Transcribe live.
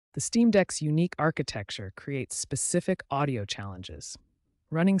The Steam Deck's unique architecture creates specific audio challenges.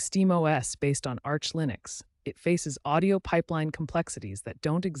 Running SteamOS based on Arch Linux, it faces audio pipeline complexities that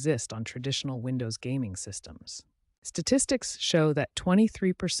don't exist on traditional Windows gaming systems. Statistics show that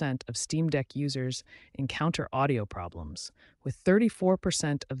 23% of Steam Deck users encounter audio problems, with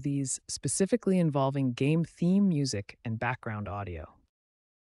 34% of these specifically involving game theme music and background audio.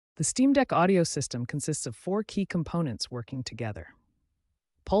 The Steam Deck audio system consists of four key components working together.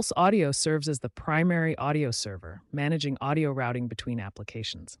 Pulse Audio serves as the primary audio server, managing audio routing between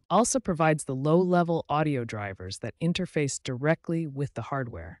applications. ALSA provides the low-level audio drivers that interface directly with the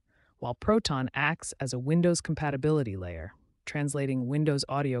hardware, while Proton acts as a Windows compatibility layer, translating Windows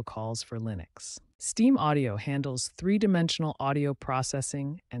audio calls for Linux. Steam Audio handles three-dimensional audio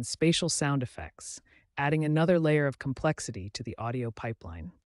processing and spatial sound effects, adding another layer of complexity to the audio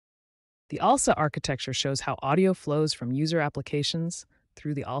pipeline. The ALSA architecture shows how audio flows from user applications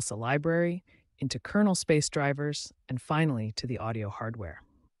through the ALSA library, into kernel space drivers, and finally to the audio hardware.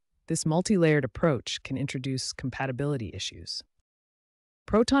 This multi-layered approach can introduce compatibility issues.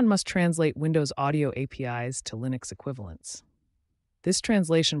 Proton must translate Windows audio APIs to Linux equivalents. This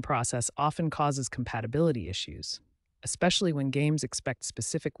translation process often causes compatibility issues, especially when games expect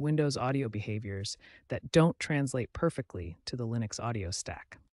specific Windows audio behaviors that don't translate perfectly to the Linux audio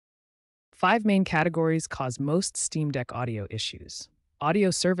stack. Five main categories cause most Steam Deck audio issues.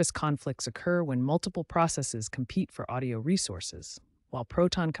 Audio service conflicts occur when multiple processes compete for audio resources, while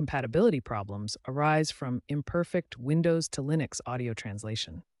Proton compatibility problems arise from imperfect Windows to Linux audio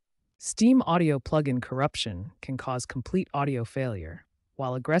translation. Steam Audio plugin corruption can cause complete audio failure,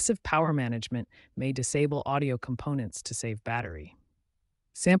 while aggressive power management may disable audio components to save battery.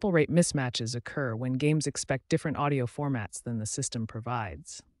 Sample rate mismatches occur when games expect different audio formats than the system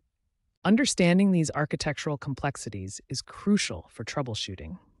provides. Understanding these architectural complexities is crucial for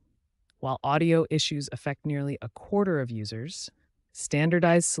troubleshooting. While audio issues affect nearly a quarter of users,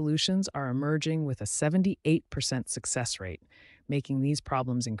 standardized solutions are emerging with a 78% success rate, making these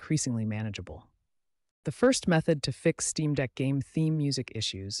problems increasingly manageable. The first method to fix Steam Deck game theme music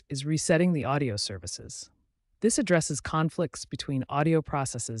issues is resetting the audio services. This addresses conflicts between audio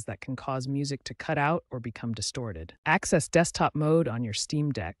processes that can cause music to cut out or become distorted. Access desktop mode on your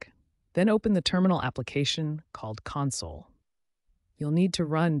Steam Deck. Then open the terminal application called Console. You'll need to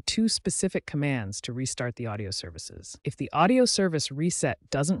run two specific commands to restart the audio services. If the audio service reset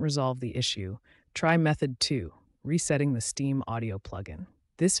doesn't resolve the issue, try method 2, resetting the Steam Audio plugin.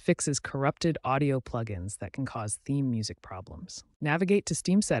 This fixes corrupted audio plugins that can cause theme music problems. Navigate to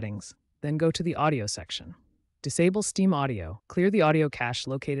Steam Settings, then go to the Audio section. Disable Steam Audio, clear the audio cache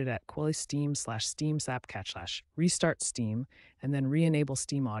located at steam/steam/sap/cache, restart Steam, and then re-enable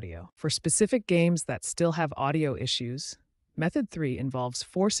Steam Audio. For specific games that still have audio issues, Method 3 involves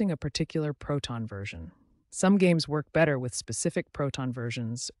forcing a particular Proton version. Some games work better with specific Proton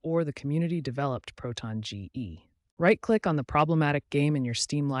versions or the community-developed Proton GE. Right-click on the problematic game in your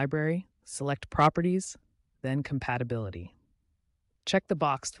Steam library, select Properties, then Compatibility. Check the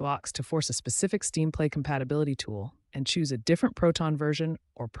box to force a specific Steam Play compatibility tool and choose a different Proton version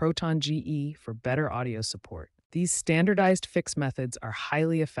or Proton GE for better audio support. These standardized fix methods are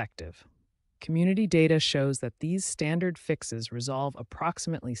highly effective. Community data shows that these standard fixes resolve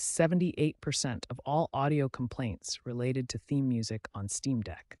approximately 78% of all audio complaints related to theme music on Steam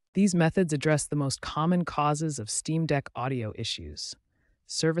Deck. These methods address the most common causes of Steam Deck audio issues: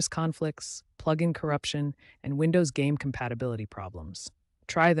 service conflicts, plugin corruption, and Windows game compatibility problems.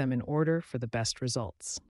 Try them in order for the best results.